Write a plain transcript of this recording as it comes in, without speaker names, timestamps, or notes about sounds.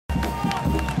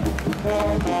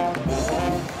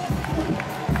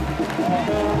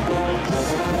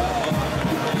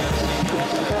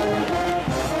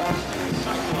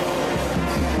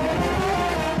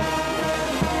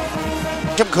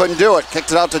Couldn't do it.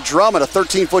 Kicked it out to Drummond, a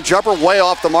 13-foot jumper, way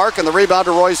off the mark, and the rebound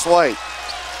to Royce White.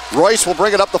 Royce will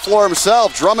bring it up the floor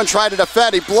himself. Drummond trying to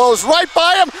defend. He blows right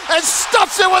by him and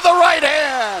stuffs it with the right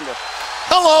hand.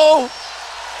 Hello.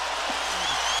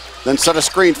 Then set a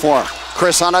screen for him.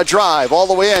 Chris on a drive all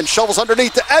the way in. Shovels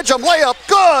underneath to edge him. Layup.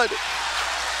 Good.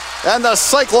 And the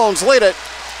Cyclones lead it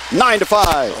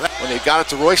 9-5. When they got it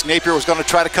to Royce, Napier was going to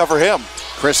try to cover him.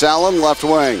 Chris Allen, left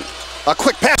wing. A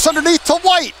quick pass underneath to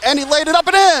White, and he laid it up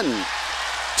and in.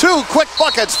 2 quick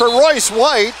buckets for Royce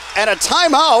White, and a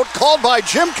timeout called by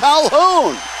Jim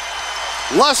Calhoun.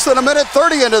 Less than a minute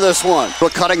 30 into this one.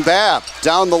 But cutting Babb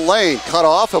down the lane, cut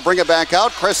off. He'll bring it back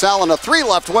out. Chris Allen, a 3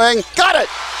 left wing. Got it!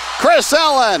 Chris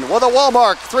Allen with a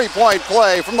well-marked 3-point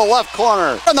play from the left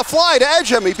corner. And the fly to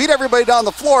edge him. He beat everybody down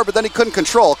the floor, but then he couldn't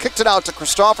control. Kicked it out to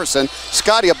Christopherson.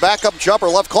 Scotty, a backup jumper,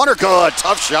 left corner. Good,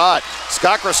 tough shot.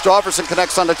 Scott Christopherson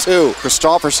connects on to 2.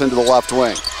 Christopherson to the left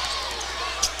wing.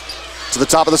 To the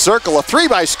top of the circle, a 3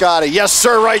 by Scotty. Yes,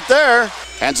 sir, right there.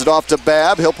 Hands it off to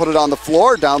Babb. He'll put it on the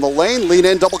floor, down the lane, lean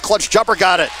in, double clutch jumper,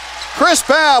 got it. Chris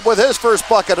Babb with his first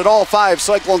bucket, and all 5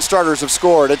 Cyclone starters have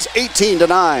scored. It's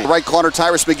 18-9. Right corner,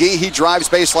 Tyrus McGee. He drives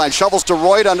baseline, shovels to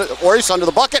Royce under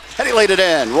the bucket, and he laid it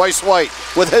in. Royce White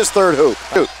with his 3rd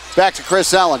hoop. Back to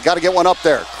Chris Allen. Got to get one up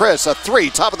there. Chris, a 3,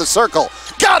 top of the circle.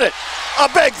 Got it! A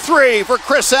big 3 for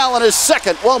Chris Allen, his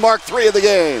 2nd well-marked 3 of the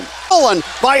game. Stolen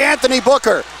by Anthony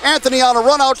Booker. Anthony on a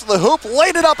run out to the hoop,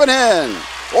 laid it up and in.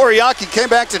 Oriaki came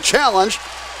back to challenge,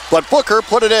 but Booker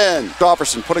put it in.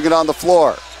 Christopherson putting it on the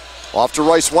floor. Off to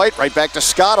Royce White, right back to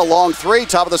Scott, a long 3,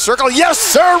 top of the circle. Yes,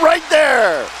 sir, right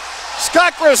there.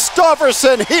 Scott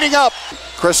Christopherson heating up.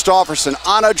 Christopherson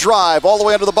on a drive, all the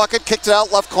way under the bucket, kicked it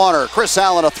out left corner. Chris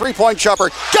Allen, a 3-point jumper.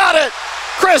 Got it!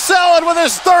 Chris Allen with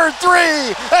his 3rd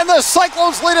 3, and the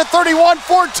Cyclones lead at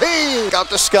 31-14. Out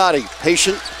to Scotty,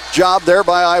 patient job there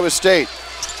by Iowa State.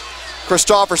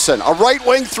 Christopherson, a right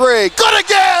wing 3, good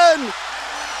again!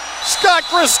 Scott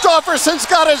Christopherson's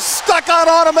got it stuck on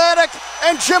automatic,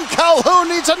 and Jim Calhoun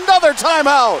needs another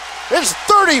timeout. It's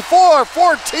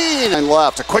 34-14. And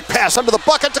left, a quick pass under the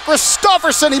bucket to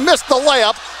Christopherson. He missed the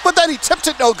layup, but then he tipped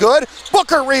it no good.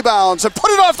 Booker rebounds and put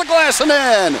it off the glass and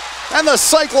in. And the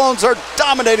Cyclones are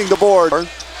dominating the board.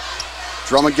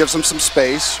 Drummond gives him some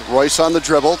space. Royce on the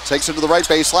dribble, takes it to the right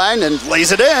baseline and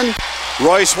lays it in.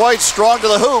 Royce White strong to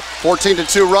the hoop.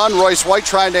 14-2 run. Royce White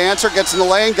trying to answer, gets in the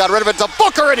lane, got rid of it to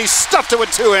Booker, and he stuffed it with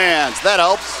 2 hands. That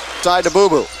helps. Side to Boo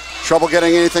Boo. Trouble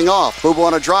getting anything off. Boo Boo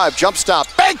on a drive, jump stop,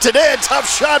 banked it in. Tough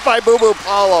shot by Boo Boo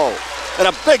Paulo. And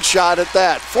a big shot at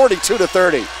that,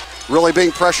 42-30. Really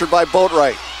being pressured by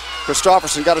Boatwright.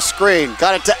 Christopherson got a screen,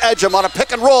 got it to edge him on a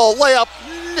pick and roll. Layup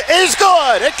is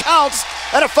good, it counts.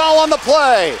 And a foul on the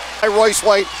play. Royce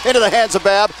White into the hands of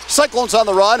Babb. Cyclones on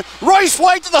the run. Royce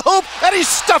White to the hoop, and he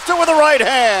stuffed it with the right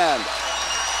hand.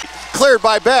 Cleared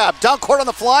by Babb. Down court on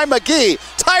the fly, McGee.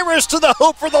 Tyrus to the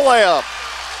hoop for the layup.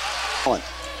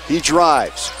 He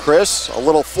drives. Chris, a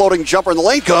little floating jumper in the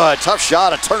lane. Good. Tough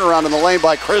shot. A turnaround in the lane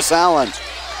by Chris Allen.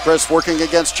 Chris working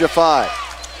against Jafai.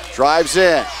 Drives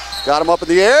in. Got him up in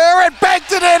the air and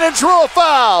banked it in and drew a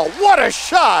foul. What a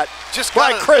shot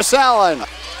by Chris Allen.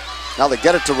 Now they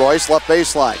get it to Royce, left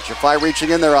baseline. Jafai reaching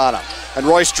in there on him. And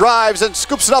Royce drives and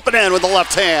scoops it up and in with the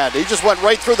left hand. He just went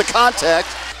right through the contact.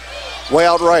 Way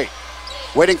out right.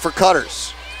 Waiting for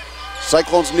cutters.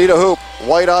 Cyclones need a hoop.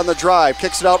 White on the drive.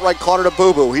 Kicks it out right corner to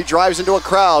Boo Boo. He drives into a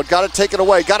crowd. Got it taken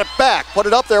away. Got it back. Put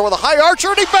it up there with a high archer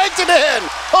and he banked it in.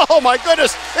 Oh my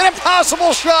goodness. An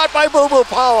impossible shot by Boo Boo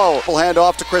Paulo. Hand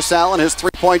off to Chris Allen. His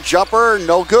 3-point jumper.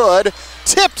 No good.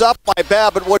 Tipped up by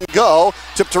Babb, it wouldn't go.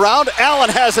 Tipped around.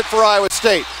 Allen has it for Iowa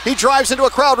State. He drives into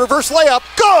a crowd. Reverse layup.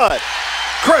 Good.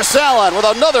 Chris Allen with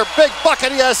another big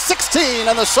bucket. He has 16,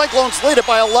 and the Cyclones lead it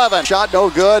by 11. Shot no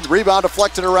good. Rebound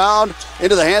deflected around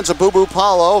into the hands of Boo Boo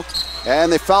Paulo.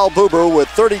 And they foul Boo Boo with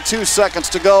 32 seconds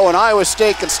to go, and Iowa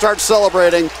State can start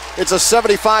celebrating. It's a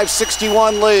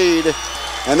 75-61 lead,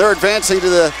 and they're advancing to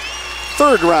the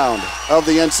 3rd round of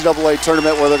the NCAA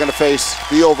tournament where they're going to face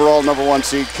the overall #1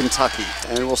 seed, Kentucky.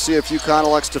 And we'll see if UConn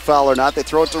elects to foul or not. They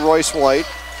throw it to Royce White.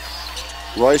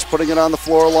 Royce putting it on the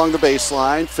floor along the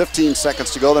baseline. 15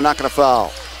 seconds to go. They're not going to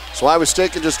foul. So Iowa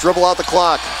State can just dribble out the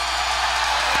clock.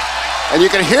 And you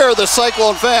can hear the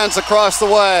Cyclone fans across the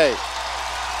way.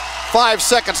 5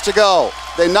 seconds to go.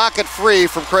 They knock it free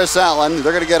from Chris Allen.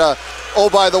 They're going to get a, oh,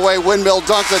 by the way, windmill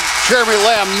dunk that Jeremy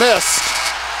Lamb missed.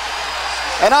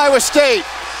 And Iowa State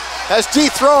has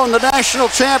dethroned the national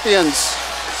champions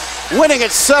Winning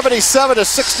at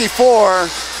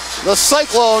 77-64, the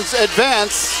Cyclones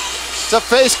advance to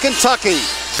face Kentucky.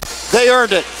 They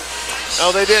earned it.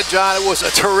 Oh, they did, John. It was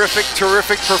a terrific,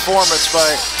 terrific performance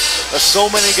by so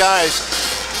many guys.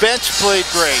 Bench played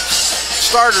great.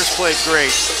 Starters played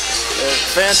great.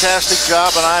 Fantastic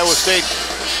job, and Iowa State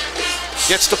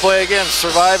gets to play again.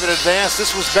 Survive and advance.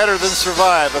 This was better than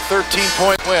survive. A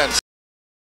 13-point win.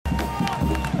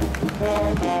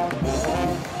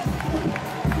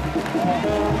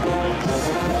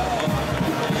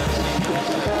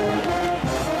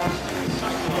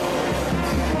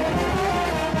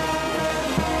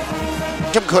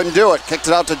 Jim couldn't do it. Kicked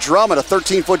it out to Drummond, a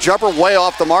 13-foot jumper, way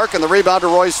off the mark, and the rebound to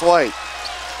Royce White.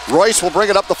 Royce will bring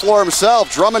it up the floor himself.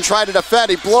 Drummond trying to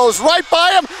defend. He blows right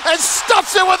by him and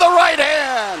stuffs it with the right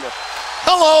hand.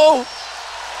 Hello.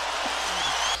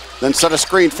 Then set a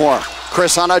screen for him.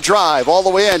 Chris on a drive all the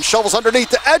way in. Shovels underneath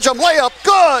to Edgem. Layup.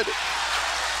 Good.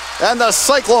 And the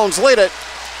Cyclones lead it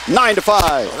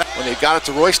 9-5. When they got it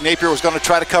to Royce, Napier was going to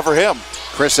try to cover him.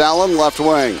 Chris Allen, left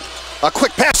wing. A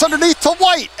quick pass underneath to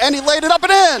White, and he laid it up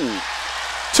and in.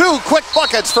 2 quick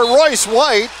buckets for Royce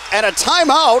White, and a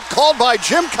timeout called by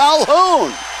Jim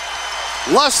Calhoun.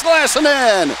 Lassen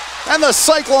in, and the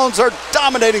Cyclones are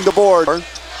dominating the board.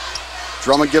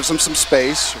 Drummond gives him some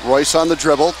space. Royce on the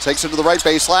dribble, takes it to the right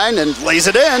baseline and lays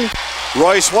it in.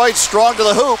 Royce White strong to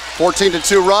the hoop.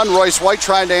 14-2 run. Royce White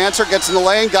trying to answer, gets in the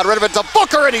lane, got rid of it to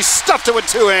Booker, and he stuffed it with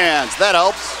 2 hands. That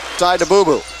helps. Side to Boo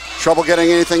Boo. Trouble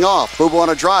getting anything off. Boo Boo on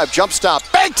a drive, jump stop,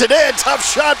 banked it in. Tough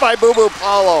shot by Boo Boo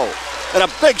Paulo. And a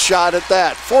big shot at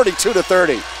that,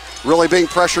 42-30. Really being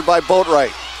pressured by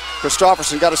Boatwright.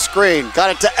 Christopherson got a screen,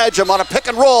 got it to Edgem on a pick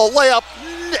and roll. Layup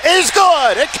is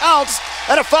good, it counts,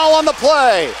 and a foul on the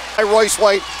play. Royce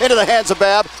White into the hands of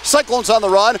Babb. Cyclones on the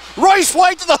run. Royce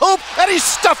White to the hoop, and he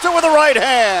stuffed it with the right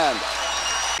hand.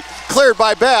 Cleared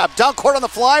by Babb, down court on the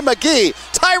fly, McGee.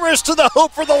 Tyrus to the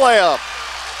hoop for the layup.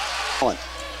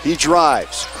 He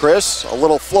drives. Chris, a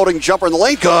little floating jumper in the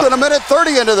lane. Good. In a minute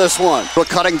 30 into this one. We're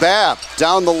cutting Babb.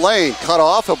 Down the lane. Cut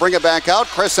off. He'll bring it back out.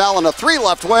 Chris Allen, a 3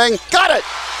 left wing. Got it!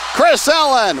 Chris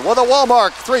Allen with a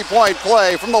well-marked 3-point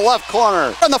play from the left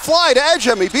corner. On the fly to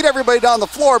Edgem. He beat everybody down the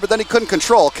floor, but then he couldn't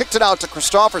control. Kicked it out to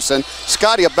Christopherson.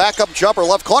 Scotty, a backup jumper,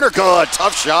 left corner. Good.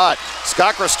 Tough shot.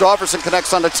 Scott Christopherson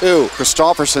connects on the 2.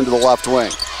 Christopherson to the left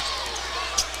wing.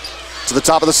 To the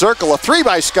top of the circle. A 3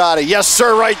 by Scotty. Yes,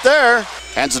 sir, right there.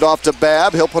 Hands it off to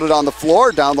Babb. He'll put it on the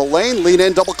floor, down the lane, lean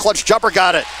in, double clutch jumper,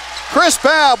 got it. Chris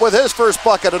Babb with his first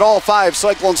bucket, and all 5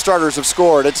 Cyclone starters have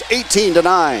scored. It's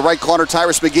 18-9. Right corner,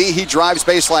 Tyrus McGee. He drives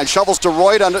baseline, shovels to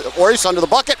Royce under the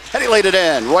bucket, and he laid it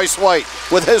in. Royce White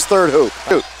with his 3rd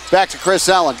hoop. Back to Chris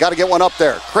Allen. Got to get one up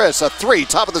there. Chris, a 3,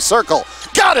 top of the circle.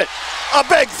 Got it! A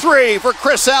big 3 for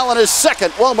Chris Allen, his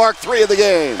 2nd well-marked 3 of the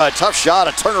game. A tough shot,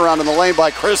 a turnaround in the lane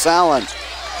by Chris Allen.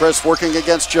 Chris working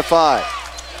against Jafai.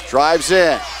 Drives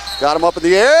in, got him up in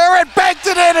the air and banked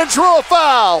it in and drew a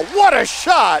foul. What a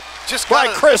shot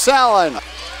by Chris Allen.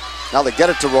 Now they get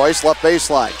it to Royce, left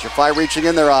baseline. Jafai reaching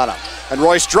in there on him. And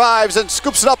Royce drives and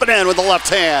scoops it up and in with the left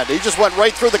hand. He just went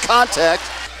right through the contact.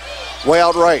 Way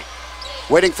out right,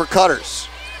 waiting for cutters.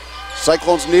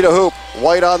 Cyclones need a hoop.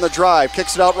 White on the drive,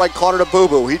 kicks it out right corner to Boo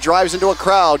Boo. He drives into a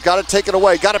crowd, got it taken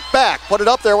away, got it back, put it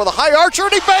up there with a high archer,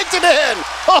 and he banked it in.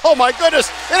 Oh my goodness,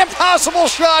 an impossible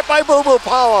shot by Boo Boo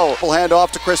Paulo. Hand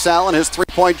off to Chris Allen, his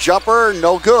 3-point jumper,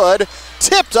 no good.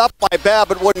 Tipped up by Babb,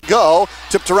 but wouldn't go.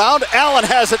 Tipped around, Allen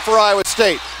has it for Iowa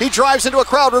State. He drives into a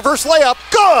crowd, reverse layup,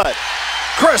 good.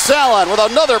 Chris Allen with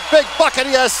another big bucket.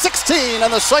 He has 16,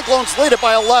 and the Cyclones lead it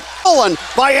by 11. Stolen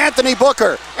by Anthony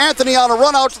Booker. Anthony on a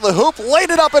run out to the hoop,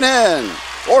 laid it up and in.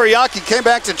 Oriaki came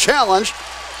back to challenge,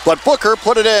 but Booker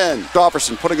put it in.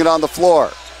 Christopherson putting it on the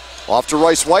floor. Off to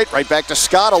Royce White, right back to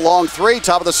Scott, a long 3,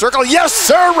 top of the circle. Yes,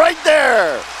 sir, right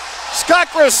there. Scott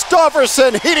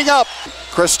Christopherson heating up.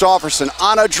 Christopherson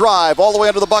on a drive, all the way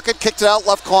under the bucket, kicked it out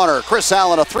left corner. Chris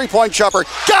Allen, a 3-point jumper,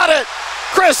 got it!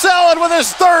 Chris Allen with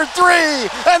his 3rd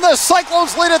 3, and the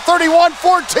Cyclones lead at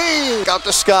 31-14. Out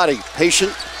to Scotty,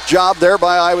 patient job there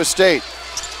by Iowa State.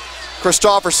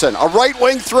 Christopherson, a right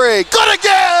wing 3, good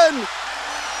again!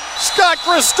 Scott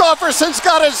Christopherson's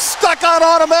got it stuck on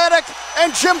automatic,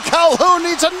 and Jim Calhoun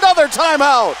needs another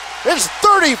timeout. It's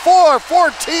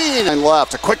 34-14. And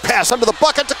left, a quick pass under the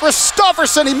bucket to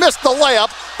Christopherson. He missed the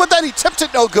layup, but then he tipped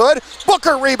it no good.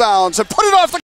 Booker rebounds and put it off the